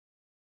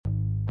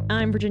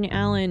I'm Virginia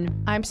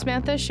Allen. I'm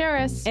Samantha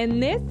Sherris.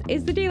 And this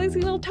is the Daily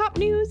Signal top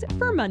news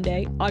for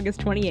Monday, August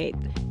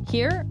 28th.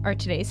 Here are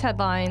today's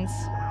headlines.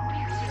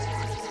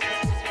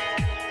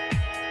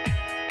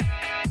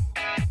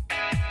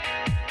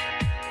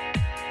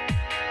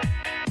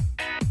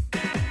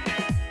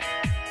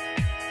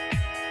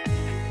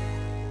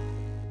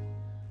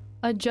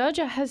 A judge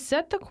has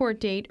set the court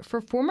date for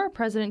former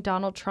President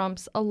Donald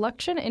Trump's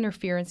election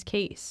interference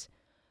case.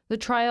 The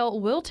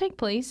trial will take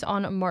place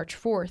on March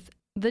 4th,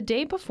 the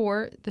day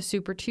before the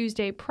Super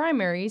Tuesday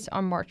primaries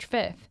on March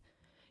 5th.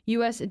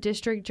 U.S.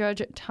 District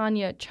Judge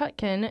Tanya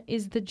Chutkan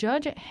is the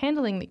judge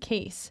handling the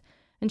case,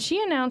 and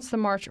she announced the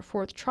March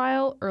 4th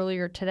trial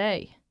earlier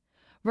today.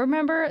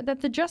 Remember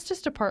that the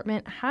Justice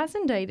Department has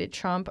indicted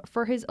Trump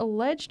for his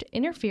alleged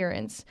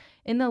interference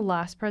in the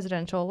last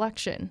presidential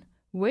election,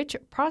 which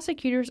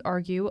prosecutors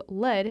argue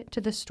led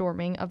to the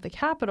storming of the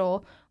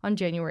Capitol on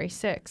January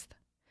 6th.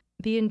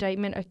 The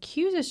indictment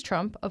accuses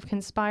Trump of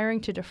conspiring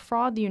to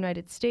defraud the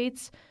United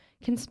States,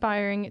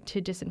 conspiring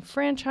to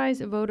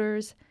disenfranchise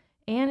voters,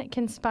 and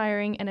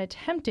conspiring and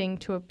attempting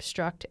to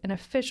obstruct an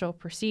official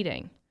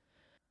proceeding.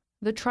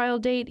 The trial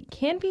date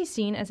can be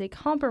seen as a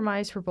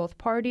compromise for both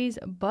parties,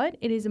 but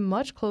it is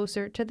much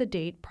closer to the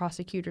date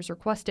prosecutors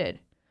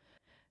requested.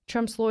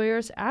 Trump's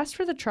lawyers asked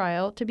for the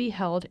trial to be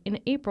held in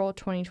April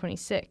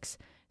 2026,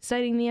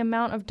 citing the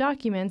amount of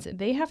documents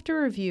they have to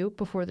review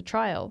before the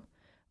trial.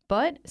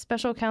 But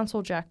special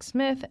counsel Jack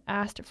Smith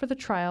asked for the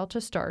trial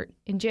to start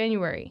in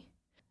January.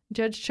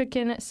 Judge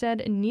Chutkan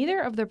said neither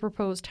of the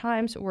proposed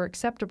times were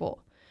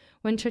acceptable.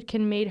 When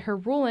Chutkan made her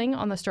ruling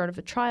on the start of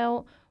the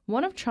trial,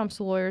 one of Trump's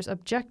lawyers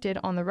objected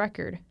on the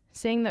record,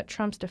 saying that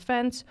Trump's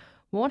defense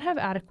won't have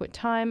adequate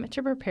time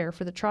to prepare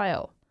for the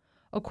trial.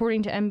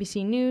 According to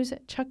NBC News,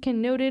 Chutkan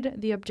noted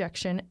the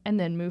objection and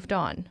then moved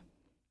on.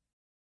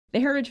 The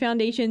Heritage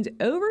Foundation's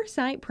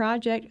oversight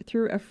project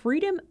through a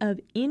Freedom of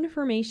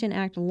Information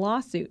Act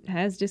lawsuit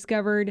has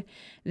discovered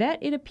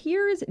that it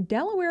appears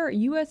Delaware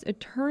U.S.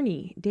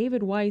 Attorney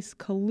David Weiss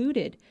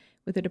colluded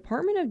with the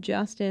Department of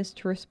Justice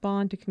to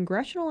respond to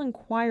congressional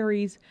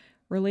inquiries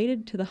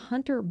related to the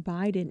Hunter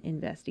Biden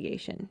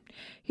investigation.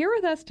 Here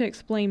with us to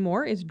explain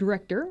more is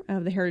Director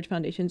of the Heritage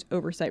Foundation's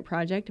Oversight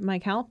Project,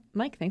 Mike Howell.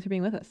 Mike, thanks for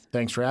being with us.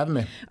 Thanks for having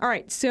me. All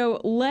right, so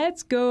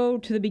let's go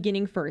to the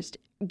beginning first.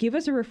 Give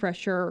us a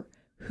refresher.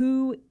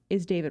 Who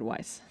is David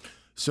Weiss?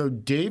 So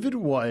David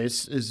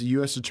Weiss is the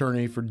U.S.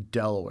 Attorney for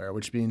Delaware,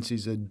 which means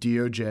he's a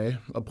DOJ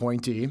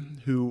appointee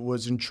who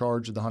was in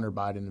charge of the Hunter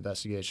Biden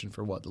investigation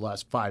for, the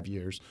last 5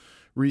 years.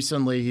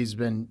 Recently, he's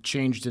been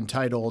changed in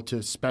title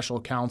to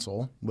special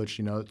counsel, which,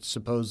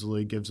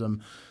 supposedly gives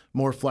him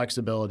more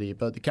flexibility.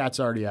 But the cat's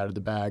already out of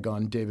the bag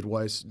on David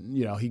Weiss.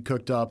 He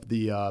cooked up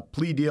the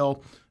plea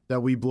deal that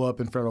we blew up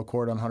in federal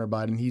court on Hunter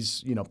Biden.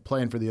 He's,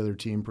 playing for the other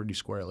team pretty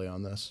squarely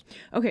on this.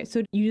 Okay,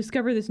 so you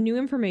discover this new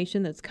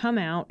information that's come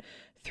out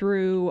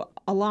through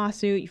a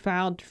lawsuit. You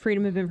filed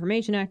Freedom of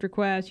Information Act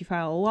request. You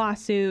filed a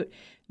lawsuit.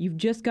 You've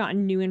just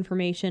gotten new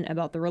information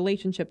about the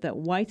relationship that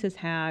Weiss has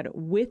had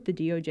with the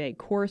DOJ,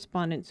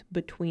 correspondence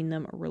between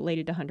them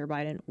related to Hunter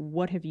Biden.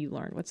 What have you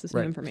learned? What's this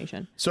new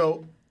information?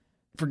 So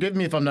forgive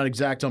me if I'm not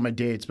exact on my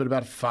dates, but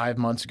about 5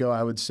 months ago,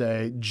 I would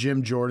say,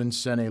 Jim Jordan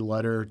sent a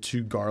letter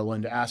to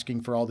Garland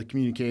asking for all the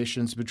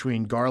communications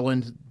between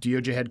Garland,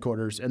 DOJ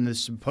headquarters, and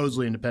this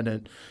supposedly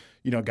independent,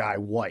 guy,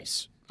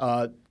 Weiss.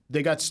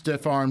 They got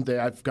stiff-armed.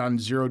 I've gotten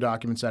zero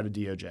documents out of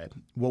DOJ.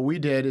 What we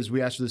did is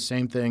we asked for the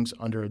same things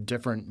under a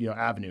different,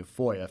 avenue,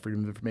 FOIA,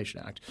 Freedom of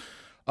Information Act.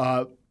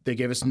 They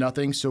gave us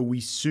nothing, so we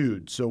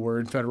sued. So we're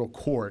in federal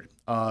court.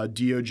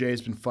 DOJ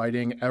has been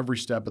fighting every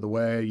step of the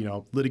way,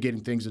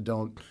 litigating things that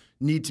don't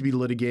need to be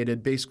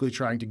litigated, basically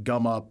trying to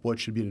gum up what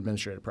should be an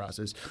administrative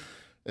process.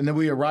 And then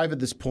we arrive at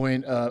this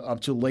point up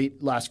to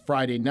late last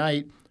Friday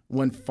night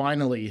when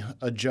finally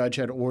a judge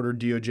had ordered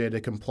DOJ to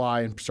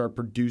comply and start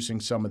producing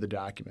some of the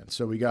documents.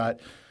 So we got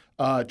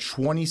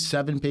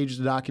 27 pages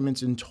of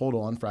documents in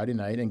total on Friday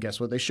night, and guess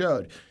what they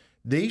showed?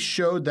 They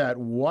showed that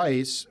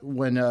Weiss,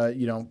 when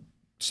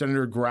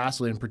Senator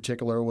Grassley in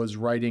particular was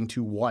writing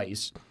to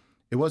Weiss,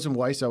 it wasn't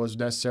Weiss that was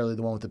necessarily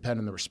the one with the pen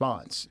in the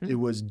response. Mm-hmm. It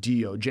was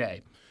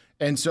DOJ.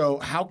 And so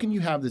how can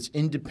you have this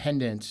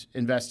independent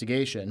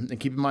investigation? And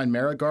keep in mind,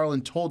 Merrick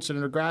Garland told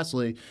Senator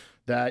Grassley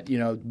that,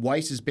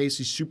 Weiss is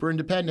basically super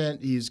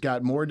independent. He's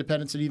got more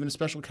independence than even a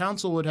special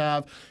counsel would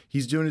have.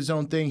 He's doing his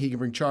own thing. He can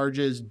bring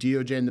charges.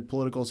 DOJ and the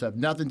politicals have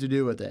nothing to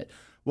do with it.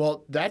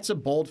 Well, that's a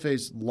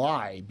bold-faced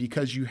lie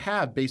because you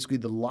have basically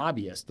the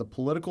lobbyist, the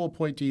political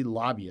appointee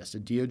lobbyist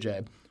at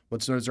DOJ,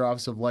 what's known as their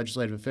Office of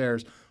Legislative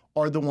Affairs,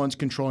 are the ones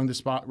controlling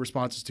the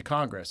responses to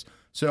Congress.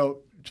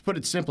 So to put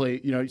it simply,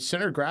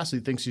 Senator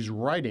Grassley thinks he's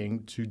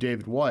writing to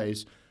David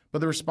Weiss,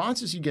 but the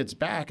responses he gets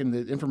back and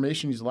the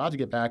information he's allowed to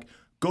get back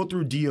go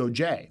through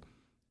DOJ.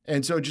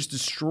 And so it just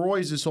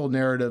destroys this whole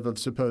narrative of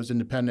supposed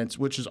independence,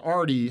 which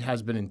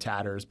has been in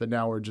tatters, but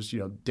now we're just,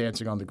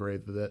 dancing on the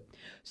grave of it.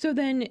 So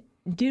then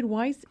did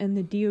Weiss and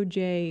the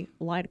DOJ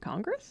lie to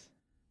Congress?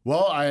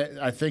 Well,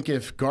 I think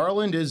if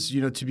Garland is,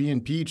 to be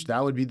impeached,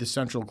 that would be the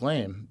central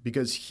claim,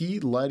 because he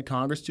led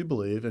Congress to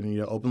believe and,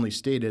 openly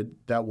stated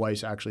that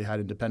Weiss actually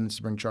had independence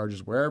to bring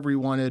charges wherever he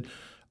wanted,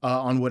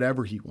 on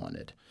whatever he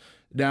wanted.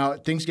 Now,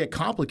 things get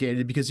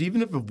complicated because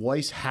even if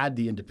Weiss had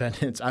the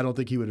independence, I don't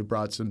think he would have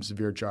brought some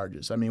severe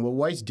charges. I mean, what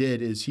Weiss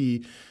did is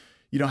he,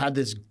 had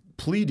this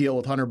plea deal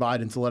with Hunter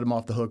Biden to let him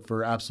off the hook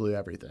for absolutely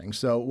everything.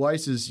 So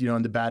Weiss is,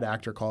 in the bad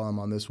actor column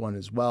on this one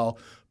as well.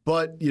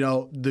 But,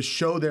 the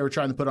show they were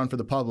trying to put on for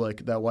the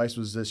public, that Weiss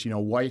was this,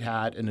 white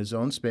hat in his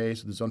own space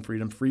with his own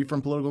freedom, free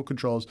from political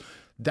controls,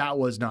 that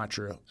was not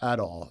true at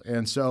all.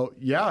 And so,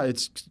 yeah,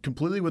 it's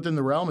completely within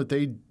the realm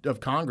of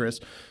Congress.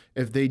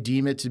 If they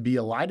deem it to be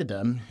a lie to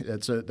them,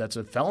 that's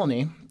a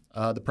felony.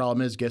 The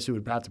problem is, guess who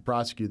would have to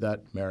prosecute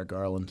that? Merrick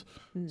Garland.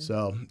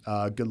 So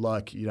good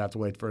luck. You'd have to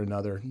wait for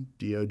another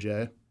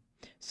DOJ.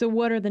 So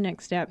what are the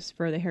next steps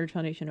for the Heritage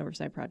Foundation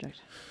Oversight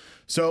Project?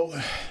 So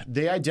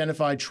they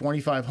identified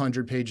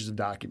 2,500 pages of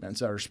documents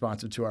that are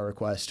responsive to our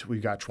request.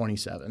 We've got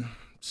 27.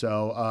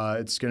 So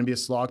it's going to be a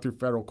slog through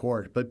federal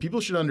court. But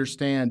people should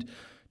understand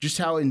just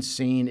how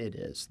insane it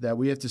is that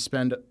we have to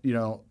spend,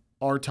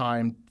 our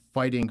time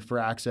fighting for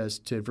access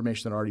to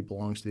information that already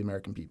belongs to the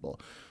American people.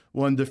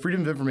 When the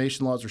Freedom of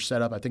Information laws were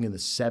set up, I think in the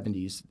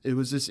 70s, it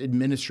was this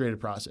administrative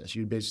process.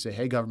 You'd basically say,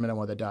 hey, government, I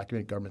want that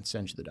document. Government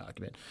sends you the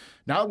document.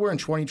 Now that we're in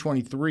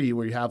 2023,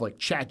 where you have like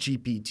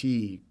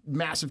ChatGPT,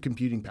 massive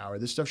computing power,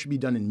 this stuff should be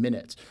done in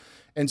minutes.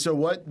 And so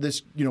what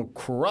this,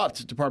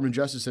 corrupt Department of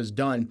Justice has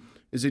done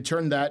is they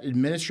turned that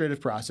administrative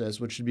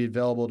process, which should be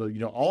available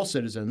to, all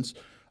citizens,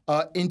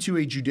 into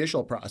a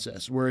judicial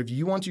process, where if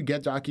you want to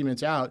get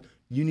documents out,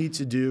 you need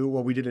to do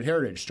what we did at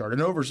Heritage, start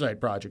an oversight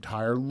project,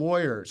 hire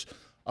lawyers,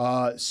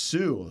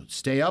 sue,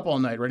 stay up all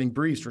night writing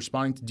briefs,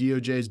 responding to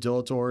DOJ's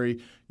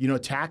dilatory,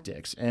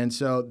 tactics. And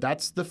so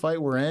that's the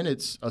fight we're in.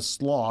 It's a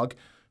slog,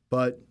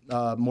 but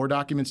more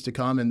documents to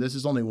come. And this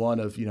is only one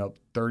of,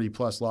 30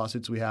 plus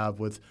lawsuits we have,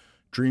 with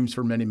dreams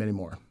for many, many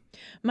more.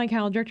 Mike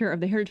Howell, director of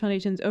the Heritage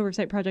Foundation's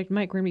Oversight Project.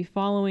 Mike, we're going to be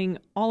following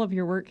all of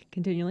your work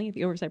continually at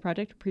the Oversight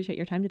Project. Appreciate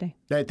your time today.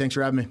 Hey, thanks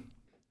for having me.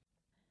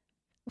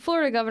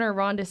 Florida Governor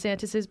Ron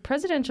DeSantis'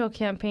 presidential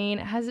campaign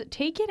has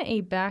taken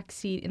a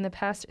backseat in the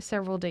past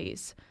several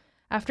days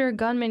after a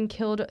gunman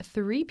killed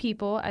 3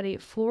 people at a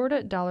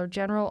Florida Dollar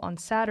General on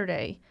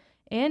Saturday,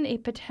 and a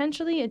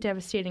potentially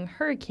devastating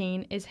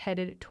hurricane is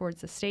headed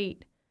towards the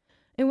state.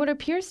 In what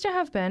appears to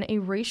have been a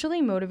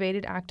racially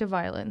motivated act of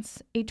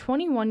violence, a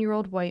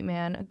 21-year-old white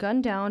man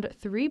gunned down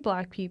 3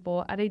 black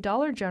people at a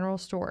Dollar General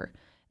store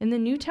in the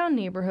Newtown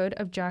neighborhood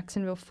of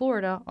Jacksonville,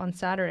 Florida on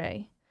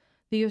Saturday.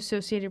 The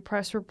Associated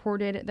Press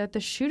reported that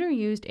the shooter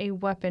used a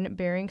weapon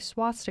bearing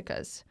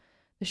swastikas.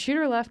 The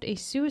shooter left a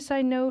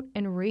suicide note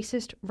and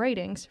racist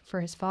writings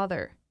for his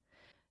father.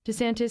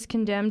 DeSantis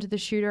condemned the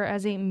shooter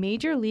as a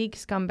major league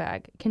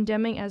scumbag,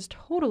 condemning as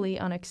totally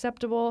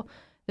unacceptable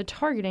the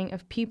targeting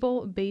of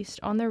people based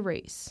on their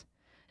race.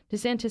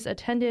 DeSantis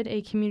attended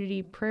a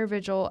community prayer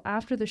vigil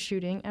after the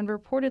shooting and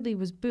reportedly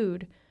was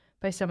booed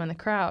by some in the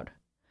crowd.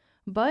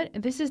 But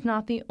this is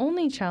not the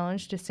only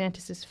challenge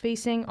DeSantis is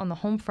facing on the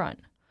home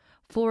front.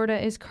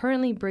 Florida is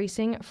currently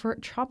bracing for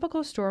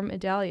Tropical Storm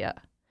Idalia.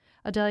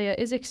 Idalia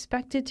is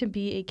expected to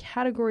be a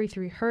Category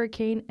 3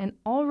 hurricane, and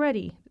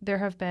already there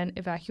have been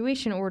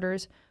evacuation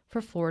orders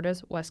for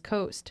Florida's west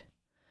coast.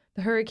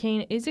 The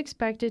hurricane is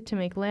expected to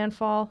make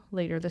landfall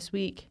later this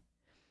week.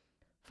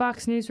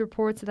 Fox News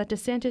reports that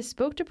DeSantis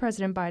spoke to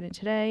President Biden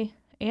today,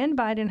 and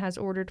Biden has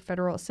ordered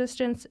federal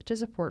assistance to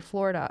support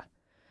Florida.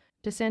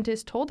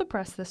 DeSantis told the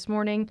press this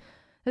morning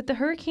that the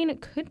hurricane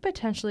could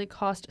potentially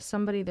cost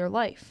somebody their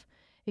life.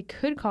 It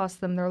could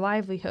cost them their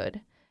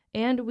livelihood,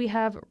 and we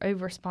have a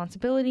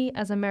responsibility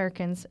as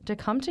Americans to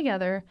come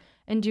together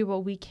and do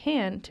what we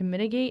can to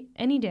mitigate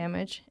any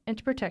damage and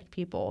to protect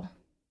people.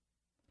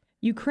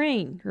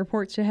 Ukraine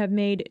reports to have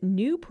made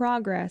new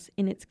progress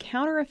in its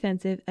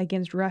counteroffensive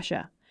against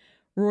Russia.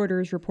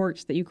 Reuters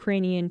reports that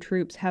Ukrainian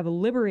troops have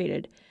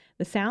liberated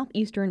the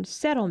southeastern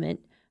settlement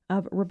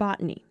of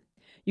Robotyne.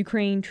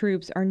 Ukraine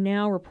troops are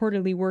now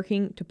reportedly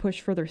working to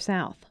push further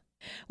south.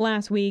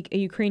 Last week, a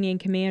Ukrainian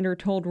commander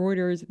told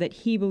Reuters that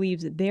he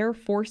believes their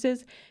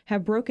forces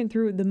have broken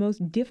through the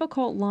most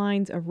difficult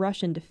lines of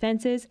Russian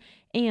defenses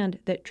and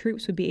that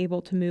troops would be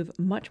able to move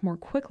much more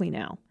quickly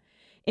now.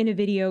 In a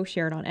video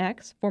shared on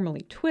X,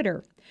 formerly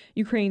Twitter,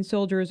 Ukraine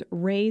soldiers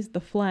raised the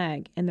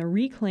flag in the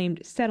reclaimed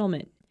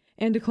settlement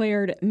and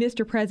declared,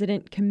 "Mr.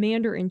 President,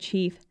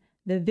 Commander-in-Chief,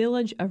 the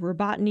village of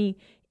Robotyne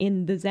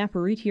in the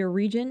Zaporizhzhia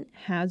region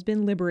has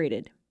been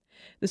liberated."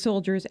 The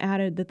soldiers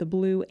added that the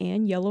blue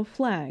and yellow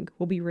flag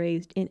will be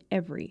raised in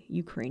every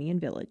Ukrainian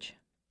village.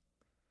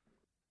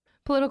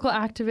 Political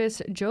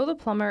activist Joe the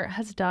Plumber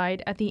has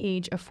died at the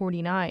age of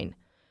 49.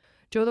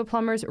 Joe the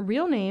Plumber's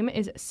real name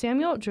is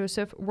Samuel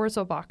Joseph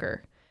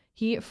Wurzelbacher.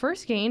 He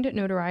first gained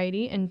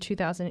notoriety in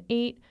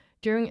 2008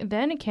 during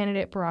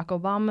then-candidate Barack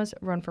Obama's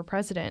run for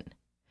president.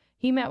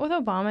 He met with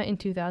Obama in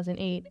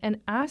 2008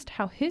 and asked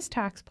how his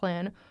tax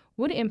plan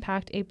would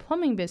impact a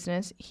plumbing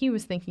business he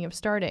was thinking of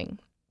starting.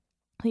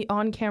 The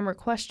on-camera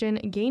question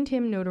gained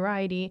him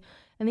notoriety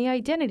and the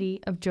identity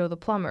of Joe the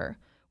Plumber,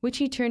 which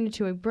he turned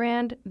into a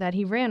brand that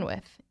he ran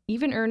with,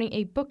 even earning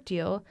a book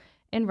deal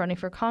and running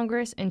for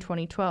Congress in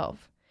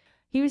 2012.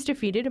 He was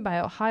defeated by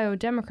Ohio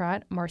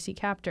Democrat Marcy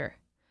Kaptur.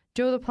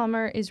 Joe the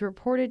Plumber is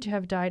reported to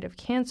have died of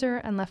cancer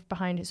and left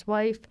behind his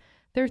wife,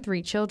 their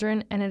 3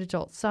 children, and an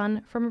adult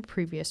son from a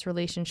previous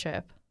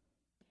relationship.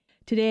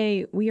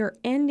 Today, we are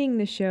ending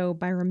the show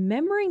by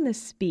remembering the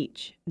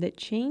speech that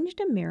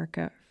changed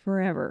America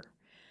forever.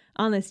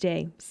 On this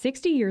day,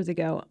 60 years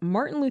ago,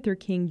 Martin Luther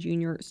King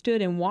Jr.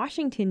 stood in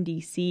Washington,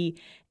 D.C.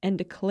 and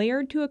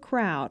declared to a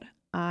crowd,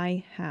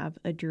 "I have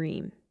a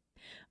dream."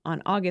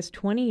 On August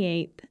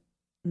 28,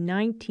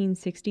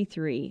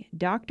 1963,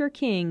 Dr.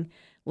 King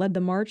led the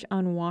March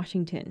on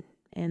Washington,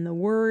 and the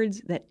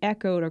words that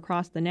echoed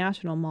across the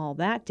National Mall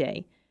that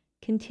day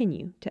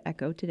continue to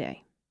echo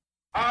today.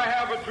 I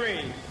have a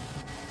dream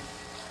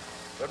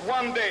that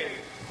one day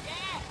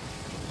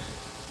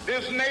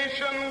this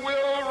nation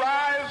will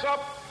rise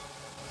up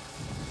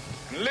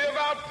and live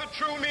out the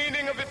true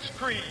meaning of its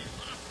creed.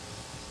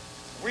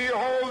 We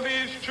hold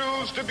these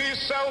truths to be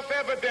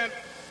self-evident,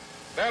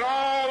 that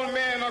all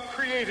men are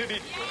created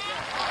equal.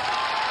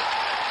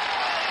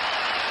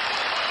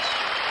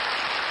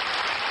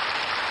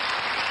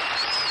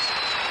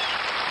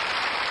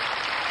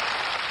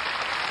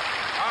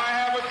 I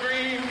have a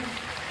dream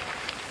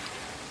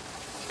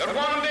that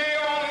one day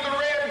on the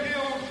red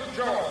hills of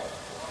Georgia,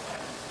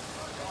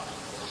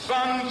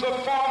 sons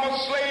of former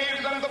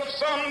slaves and the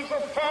sons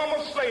of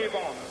former slave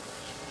owners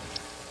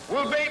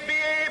will they be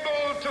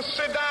able to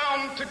sit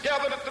down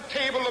together at the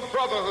table of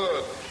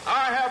brotherhood.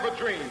 I have a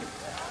dream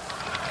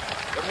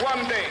that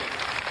one day,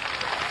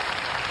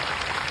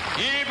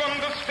 even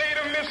the state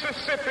of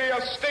Mississippi,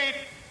 a state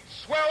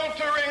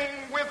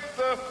sweltering with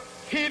the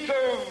heat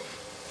of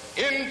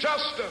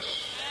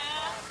injustice,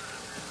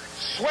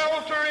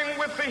 sweltering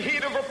with the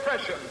heat of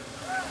oppression,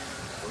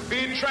 will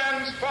be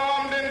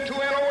transformed into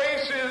an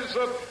oasis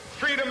of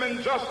freedom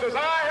and justice.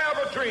 I have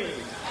a dream.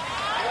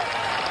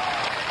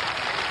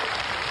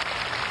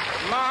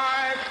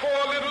 My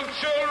 4 little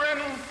children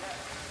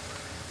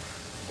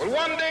will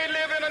one day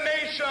live in a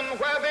nation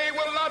where they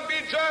will not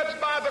be judged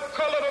by the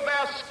color of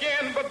their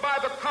skin, but by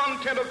the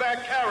content of their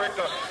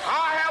character.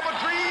 I have a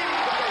dream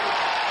today.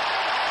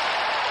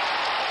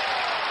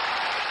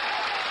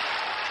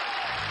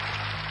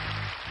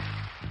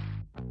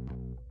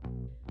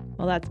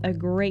 Well, that's a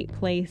great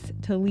place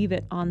to leave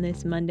it on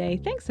this Monday.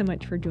 Thanks so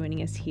much for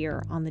joining us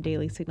here on the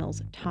Daily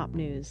Signal's Top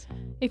News.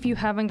 If you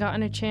haven't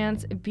gotten a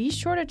chance, be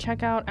sure to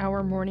check out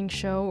our morning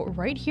show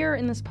right here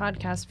in this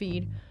podcast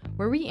feed,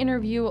 where we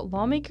interview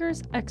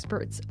lawmakers,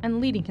 experts,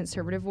 and leading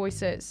conservative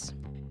voices.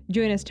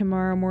 Join us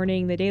tomorrow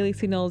morning. The Daily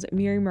Signal's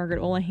Mary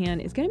Margaret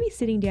Olahan is going to be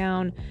sitting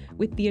down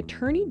with the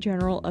Attorney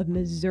General of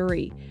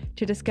Missouri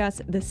to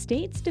discuss the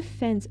state's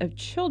defense of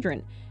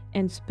children,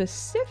 and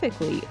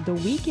specifically the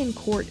week in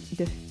court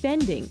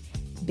defending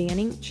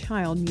banning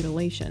child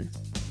mutilation.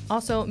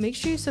 Also, make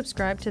sure you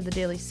subscribe to the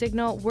Daily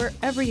Signal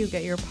wherever you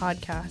get your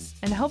podcasts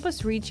and help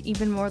us reach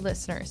even more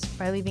listeners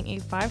by leaving a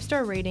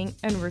 5-star rating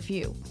and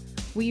review.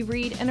 We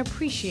read and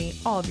appreciate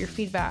all of your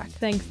feedback.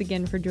 Thanks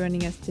again for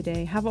joining us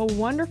today. Have a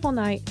wonderful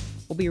night.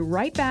 We'll be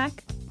right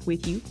back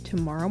with you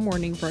tomorrow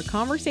morning for a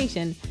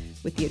conversation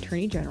with the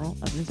Attorney General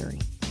of Missouri.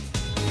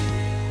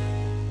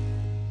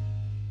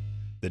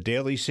 The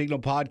Daily Signal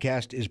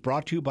podcast is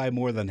brought to you by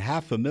more than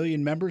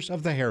 500,000 members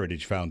of the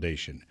Heritage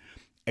Foundation.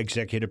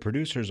 Executive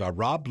producers are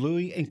Rob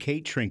Bluey and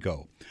Kate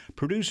Trinko.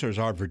 Producers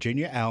are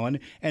Virginia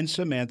Allen and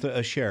Samantha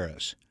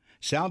Asheris.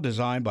 Sound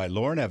design by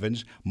Lauren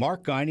Evans,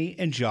 Mark Guiney,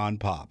 and John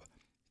Pop.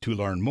 To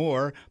learn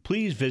more,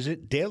 please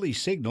visit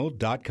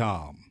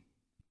dailysignal.com.